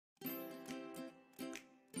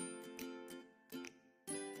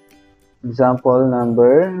Example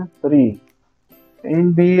number 3. A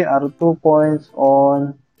and B are 2 points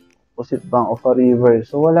on opposite bank of a river.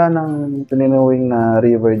 So, wala nang tininawing na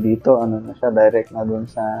river dito. Ano na siya? Direct na dun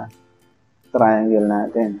sa triangle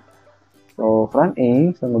natin. So, from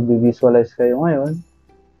A, so mag-visualize kayo ngayon.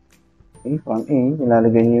 Okay, from A,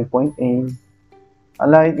 ilalagay niyo yung point A. A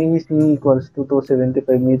line AC equals to 275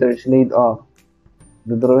 meters laid off.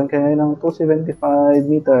 Dodrawing kayo ng 275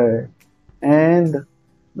 meter. And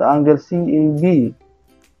the angle CAB.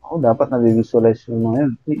 Dapat na-visualize yung mga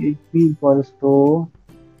yan. CAB equals to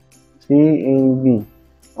CAB.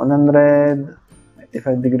 195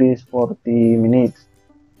 degrees, 40 minutes.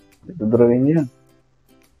 Dodrawing niyo.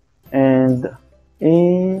 And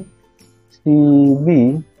ACB,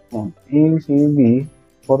 ACB,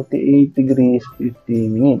 48 degrees, 50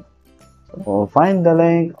 minutes. So, find the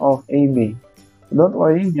length of AB. So, don't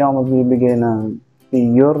worry, hindi ako magbibigay ng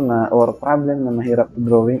figure na or problem na mahirap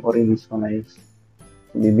drawing or i-visualize.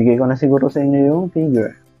 Bibigay ko na siguro sa inyo yung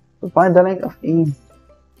figure. So, find the length of AB.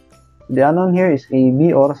 The unknown here is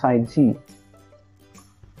AB or side C.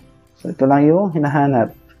 So, ito lang yung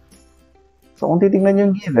hinahanap. So, kung titignan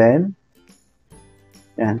yung given,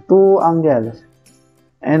 yan, 2 angles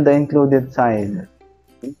and the included side.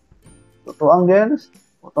 Okay. So, 2 angles,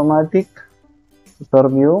 automatic,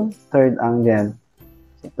 solve yung third angle.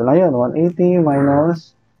 So, ito lang yun, 180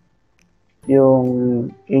 minus yung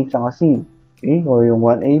A tsaka C. Okay, or yung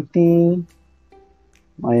 180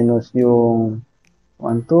 minus yung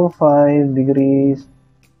 125 degrees,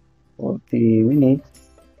 40 minutes,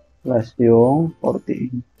 plus yung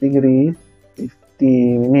 48 degrees,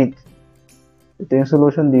 50 minutes. Ito yung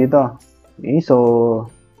solution dito. Okay, so,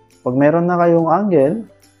 pag meron na kayong angle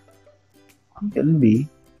B,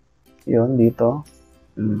 yun, dito,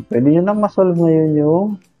 pwede nyo nang masolve ngayon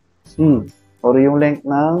yung C, or yung length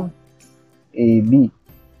ng AB,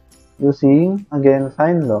 using, again,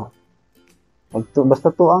 sine law. Basta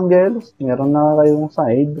 2 angles, meron na kayong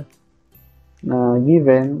side na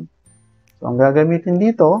given. So, ang gagamitin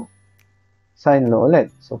dito, sine law ulit.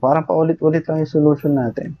 So, parang paulit-ulit lang yung solution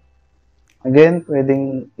natin. Again,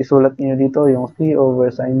 pwedeng isulat niyo dito yung C over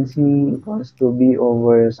sine C equals to B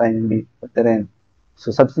over sine B. Pwede rin. So,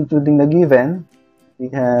 substituting the given, we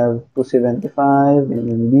have 275 and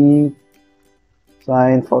then B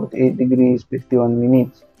sine 48 degrees, 51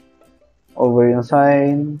 minutes over yung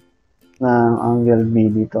sine ng angle B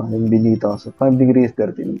dito, yung B dito. So, 5 degrees,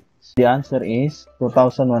 30 minutes. The answer is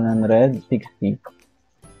 2,160.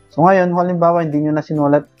 So, ngayon, halimbawa, hindi nyo na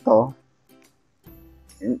sinulat ito,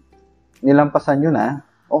 nilampasan nyo na,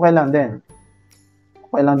 okay lang din.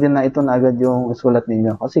 Okay lang din na ito na agad yung isulat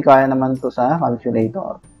ninyo. Kasi kaya naman ito sa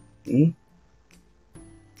calculator. Okay.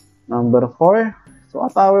 Number 4. So, a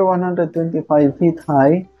tower 125 feet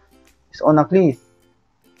high is on a cliff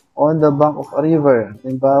on the bank of a river.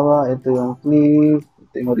 Halimbawa, ito yung cliff,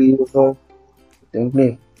 ito yung river, ito yung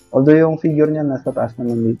cliff. Although yung figure niya nasa taas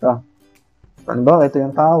naman dito. Halimbawa, ito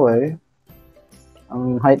yung tower.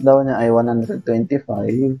 Ang height daw niya ay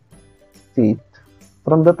 125 feet.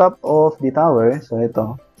 From the top of the tower, so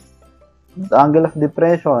ito, the angle of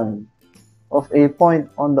depression of a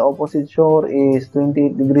point on the opposite shore is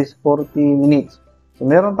 28 degrees 40 minutes. So,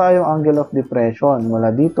 meron tayong angle of depression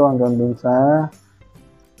mula dito hanggang dun sa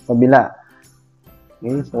kabila.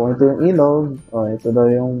 Okay, so ito yung ilog. Ito daw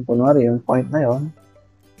yung, kunwari, yung point na yon.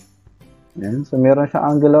 Yan. So, meron siya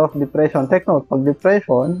angle of depression. Take note, pag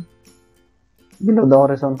depression, below the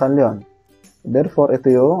horizontal yon. Therefore, ito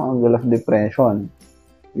yung angle of depression.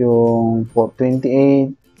 Yung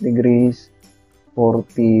 28 degrees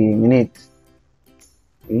 40 minutes.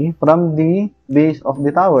 Okay, from the base of the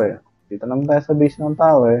tower. Dito naman tayo sa base ng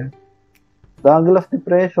tower. The angle of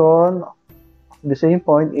depression of the same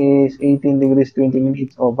point is 18 degrees 20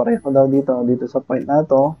 minutes. O, pareho daw dito sa point na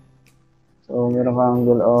to. So, meron kang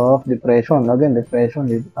angle of depression. Again, depression,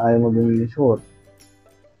 dito tayo mag-measure.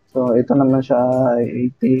 So, ito naman siya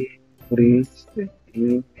ay 80 degrees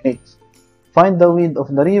 20 minutes. Find the width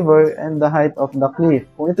of the river and the height of the cliff.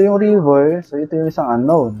 Kung ito yung river, so ito yung isang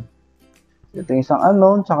unknown. Ito yung isang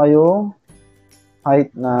unknown, tsaka yung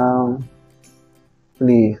height ng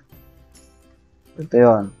cliff. Ito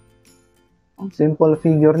yun. Ang simple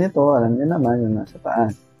figure nito, alam niyo naman, yung nasa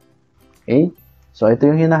taas. Okay? So,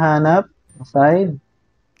 ito yung hinahanap, side,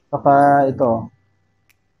 saka ito.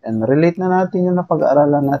 And relate na natin yung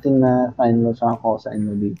napag-aaralan natin na sine law sa cosine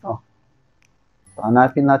law dito. So,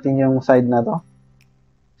 hanapin natin yung side na to.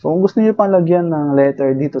 So, kung gusto niyo pang lagyan ng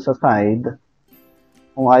letter dito sa side,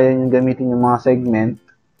 kung ayaw nyo gamitin yung mga segment,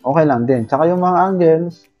 okay lang din. Tsaka yung mga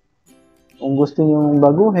angles, kung gusto nyo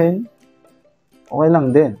baguhin, okay lang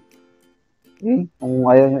din. Okay? Kung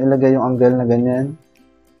ayaw nyo ilagay yung angle na ganyan,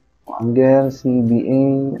 angle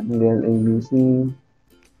CBA, angle ABC,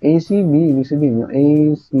 ACB, ibig sabihin yung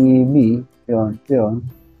ACB, yun.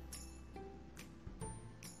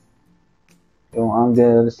 Yung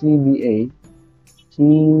angle CBA,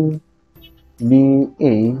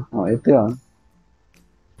 CBA, ito yun.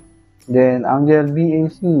 Then, angle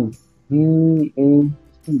BAC,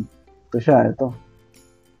 BAC, ito siya, ito.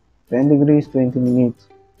 10 degrees, 20 minutes.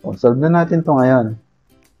 Solve na natin to ngayon.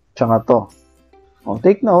 Tsaka to.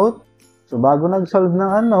 Take note. So, bago nag-solve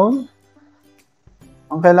ng unknown,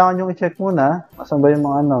 ang kailangan nyo i-check muna, asan ba yung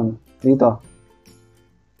mga unknown? Dito.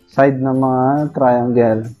 Side ng mga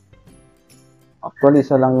triangle. Actually,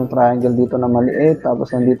 isa lang yung triangle dito na maliit, tapos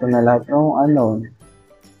nandito na lahat ng unknown.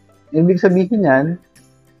 Ibig sabihin yan,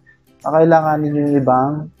 kailanganin nyo yung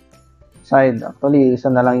ibang side. Actually, isa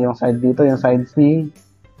na lang yung side dito, yung side C.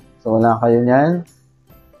 So, wala kayo nyan.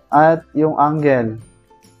 At yung angle.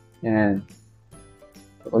 Yan.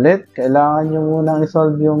 So, ulit, kailangan nyo munang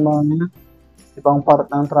isolve yung mga ibang part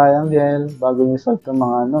ng triangle bago nyo solve yung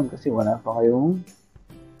mga unknown kasi wala pa kayong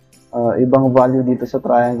ibang value dito sa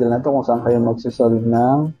triangle na to kung saan kayo magsisolve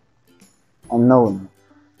ng unknown.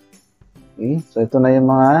 Okay? So, ito na yung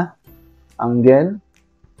mga angle.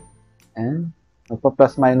 And,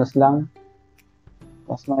 magpa-plus minus lang.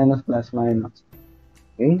 Plus minus, plus minus.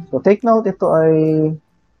 Okay? So, take note, ito ay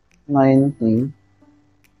 90.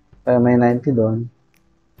 Kaya may 90 doon.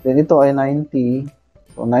 Then, ito ay 90.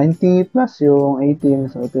 So, 90 plus yung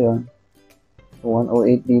 18. So, ito yun. So,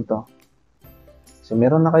 108 dito. So,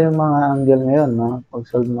 meron na kayong mga angle ngayon, no?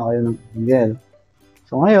 Pag-solve na kayo ng angle.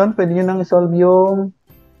 So, ngayon, pwede nyo nang isolve yung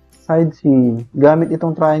side C. Gamit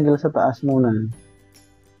itong triangle sa taas muna.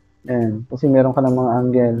 Ayan. Kasi meron ka ng mga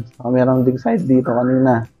angle. Saka meron ding side dito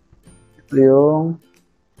kanina. Ito yung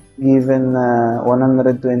given na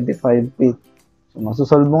 125 feet. So,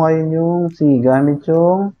 masusolve mo ngayon yung C gamit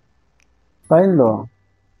yung sine law.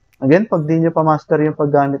 Again, pag di nyo pa master yung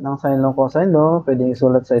paggamit ng sine law, cosine law, pwedeng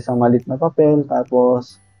isulat sa isang maliit na papel,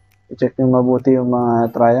 tapos i-check nyo mabuti yung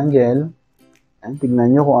mga triangle. And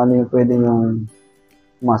tignan nyo kung ano yung pwede yung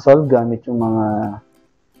ma-solve gamit yung mga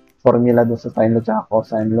formula doon sa sine law at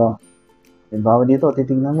cosine law. Halimbawa dito,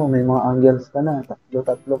 titignan mo, may mga angles ka na,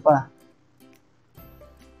 tatlo pa.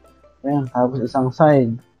 Ayan, tapos isang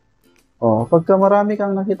side. Pagka marami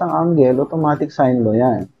kang nakitang angle, automatic sine law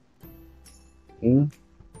yan. Okay?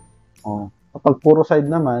 Kapag puro side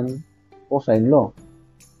naman, cosine law.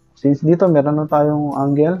 Since dito meron na tayong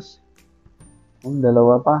angles,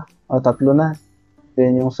 dalawa pa, tatlo na.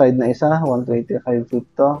 Then yung side na isa, 125 feet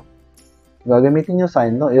to. Gagamitin nyo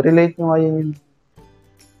sine law. I-relate nyo ngayon yung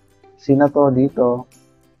C na to dito.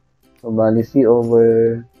 So, bali C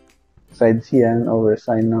over side C yan, over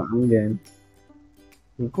sine ng angle.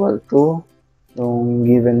 Equal to yung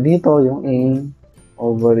given dito, yung A,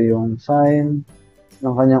 over yung sine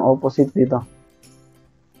ng kanyang opposite dito.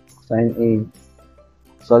 Sine A.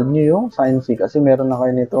 Solve nyo yung sine C kasi meron na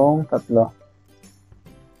kayo nitong tatlo.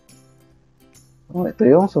 Ito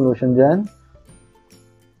yung solution dyan.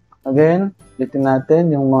 Again, ulitin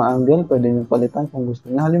natin yung mga angle. Pwede nyo palitan kung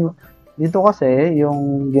gusto nyo. Halimbawa, dito kasi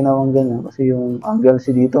yung ginawang ganyan kasi yung angle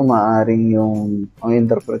C dito maaring yung ang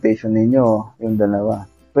interpretation ninyo, yung dalawa.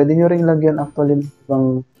 Pwede nyo ring lagyan actually ng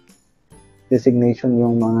designation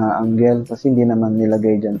yung mga angle kasi hindi naman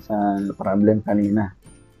nilagay dyan sa problem kanina.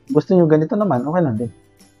 Gusto nyo ganito naman, okay lang din.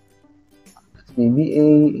 CBA,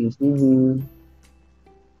 ACB.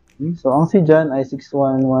 So, ang C dyan ay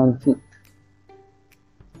 611 feet.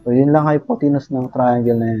 So, yun lang hypotenuse ng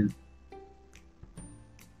triangle na yan.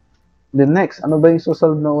 Then next, ano ba yung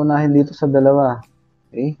susolve na unahin dito sa dalawa?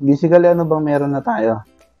 Okay, basically ano bang meron na tayo?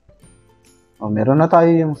 Meron na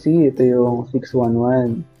tayo yung C, ito yung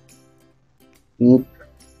 611 feet.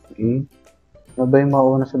 Okay. Ano ba yung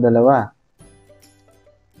mauna sa dalawa?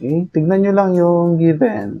 Okay. Tignan nyo lang yung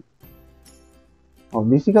given.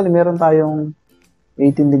 Basically, meron tayong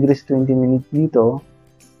 18 degrees 20 minutes dito.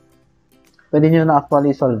 Pwede nyo na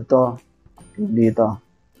actually solve to. Dito.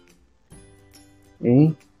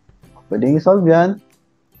 Okay. Pwede nyo solve yan.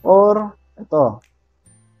 Or, ito.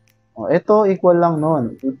 Ito equal lang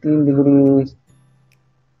nun. 18 degrees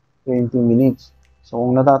 20 minutes. So,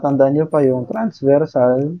 kung natatandaan nyo pa yung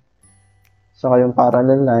transversal, saka yung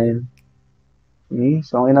parallel line, okay?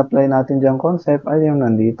 So, ang in-apply natin dyan concept ay yung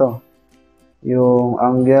nandito. Yung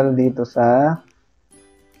angle dito sa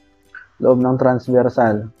loob ng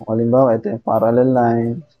transversal. Kung halimbawa, ito yung parallel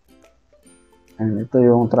line, and ito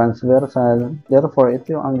yung transversal. Therefore,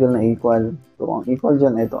 ito yung angle na equal. So, ang equal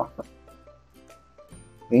dyan, ito.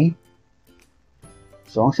 Okay?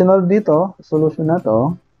 So, ang sinolve dito, solution na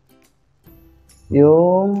to,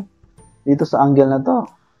 yung dito sa angle na to,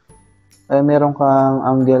 ay meron kang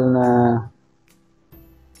angle na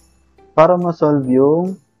para ma-solve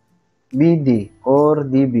yung BD or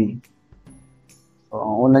DB. So,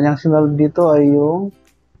 ang una niyang sinolve dito ay yung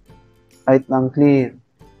height ng clear.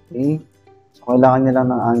 Okay? So, kailangan niya lang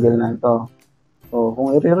ng angle na ito. So,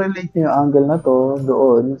 kung i-relate niyo yung angle na to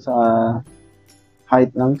doon sa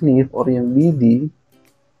height ng cliff or yung BD,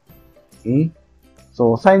 okay?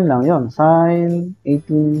 So, sine lang yon, sine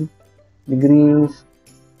 18 degrees,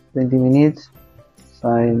 20 minutes,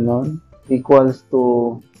 sine nun, equals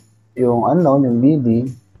to yung unknown, yung BD,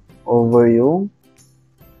 over yung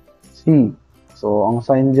C. So, ang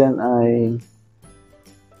sine dyan ay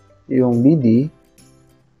yung BD.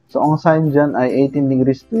 So, ang sine dyan ay 18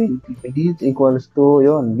 degrees 20 minutes equals to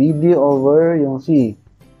yon BD over yung C.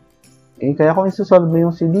 Okay, kaya kung isosolve mo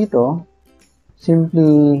yung C dito,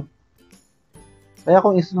 kaya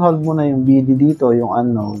kung isosolve mo na yung BD dito, yung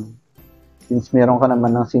unknown, since meron ka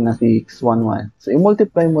naman ng C na 611, so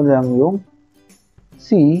i-multiply mo lang yung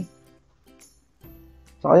C,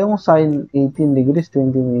 saka yung sine 18 degrees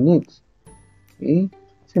 20 minutes. Okay?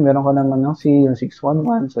 Kasi meron ka naman ng C, yung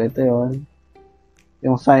 611, so ito yon.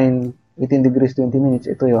 Yung sine 18 degrees 20 minutes,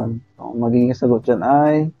 ito yon. So, magiging sagot dyan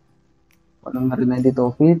ay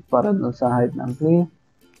 192 feet para dun sa height ng cliff.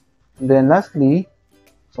 And then lastly,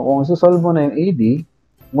 so kung isosolve mo na yung AD,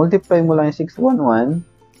 multiply mo lang yung 611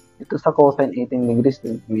 ito sa cosine 18 degrees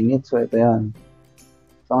 20 minutes. So ito yan.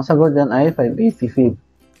 So ang sagot dyan ay 580 feet.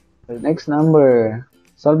 So next number,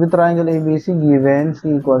 solve the triangle ABC given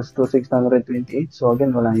C equals to 628. So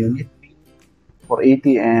again, walang unit.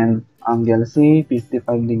 480 and angle C, 55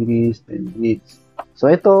 degrees 10 minutes. So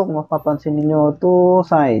ito, kung mapapansin niyo, two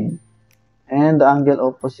sides and the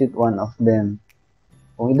angle opposite one of them.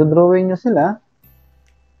 Kung i-drawing nyo sila,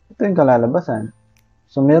 ito yung kalalabasan.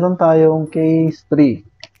 So, meron tayong case 3.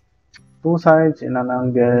 Two sides in an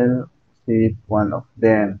angle opposite one of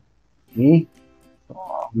them. Okay? So,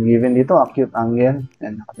 given dito, acute angle.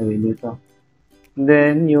 Yan, nakalagay dito. And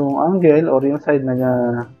then, yung angle or yung side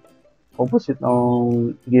na opposite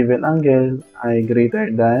ng given angle ay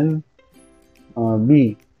greater than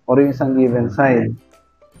B or yung isang given side.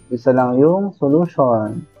 Isa lang yung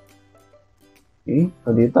solution. Okay?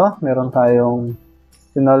 So, dito, meron tayong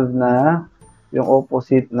sinolve na yung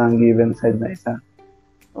opposite ng given side na isa.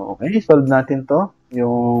 So, okay, solve natin to.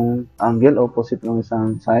 Yung angle opposite ng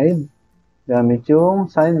isang side. Gamit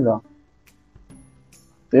yung sine law.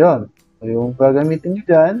 Ito yun. So, yung gagamitin nyo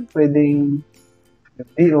dyan, pwedeng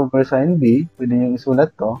A over sine B, pwede nyo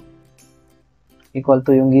isulat to. Equal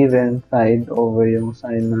to yung given side over yung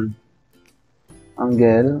sine ng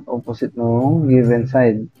angle opposite ng given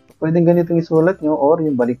side. Pwedeng ganitong isulat nyo or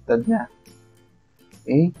yung baliktad niya.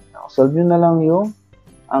 Okay? Solve nyo na lang yung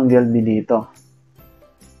angle B dito.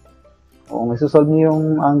 Kung isosolve nyo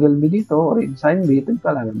yung angle B dito or yung sine B, ito yung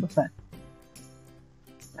kalalabasan.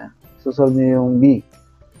 Isosolve nyo yung B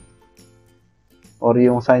or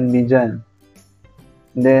yung sine B dyan.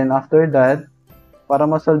 And then after that, para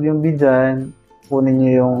masolve yung B dyan, kunin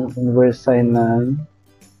nyo yung inverse sine ng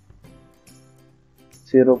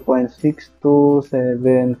 0.6274.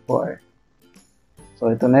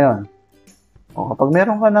 So, ito na yun. O, kapag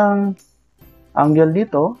meron ka ng angle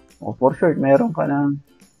dito, o for short, meron ka ng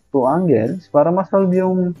 2 angles, para ma-solve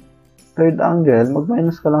yung third angle,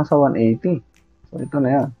 mag-minus ka lang sa 180. So, ito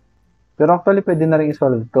na yan. Pero actually, pwede na rin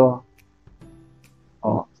i-solve to.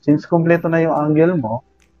 O, since kompleto na yung angle mo,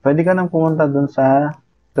 pwede ka nang pumunta dun sa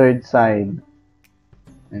third side.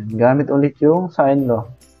 And gamit ulit yung sine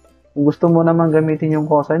law. Kung gusto mo naman gamitin yung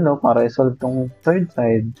cosine law para i-solve tong third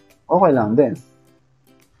side, okay lang din.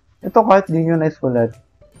 Ito kahit di nyo na-isulat.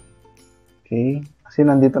 Okay? Kasi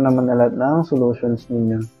nandito naman na lahat ng solutions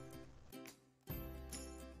ninyo.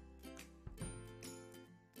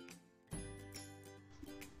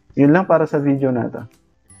 Yun lang para sa video na to.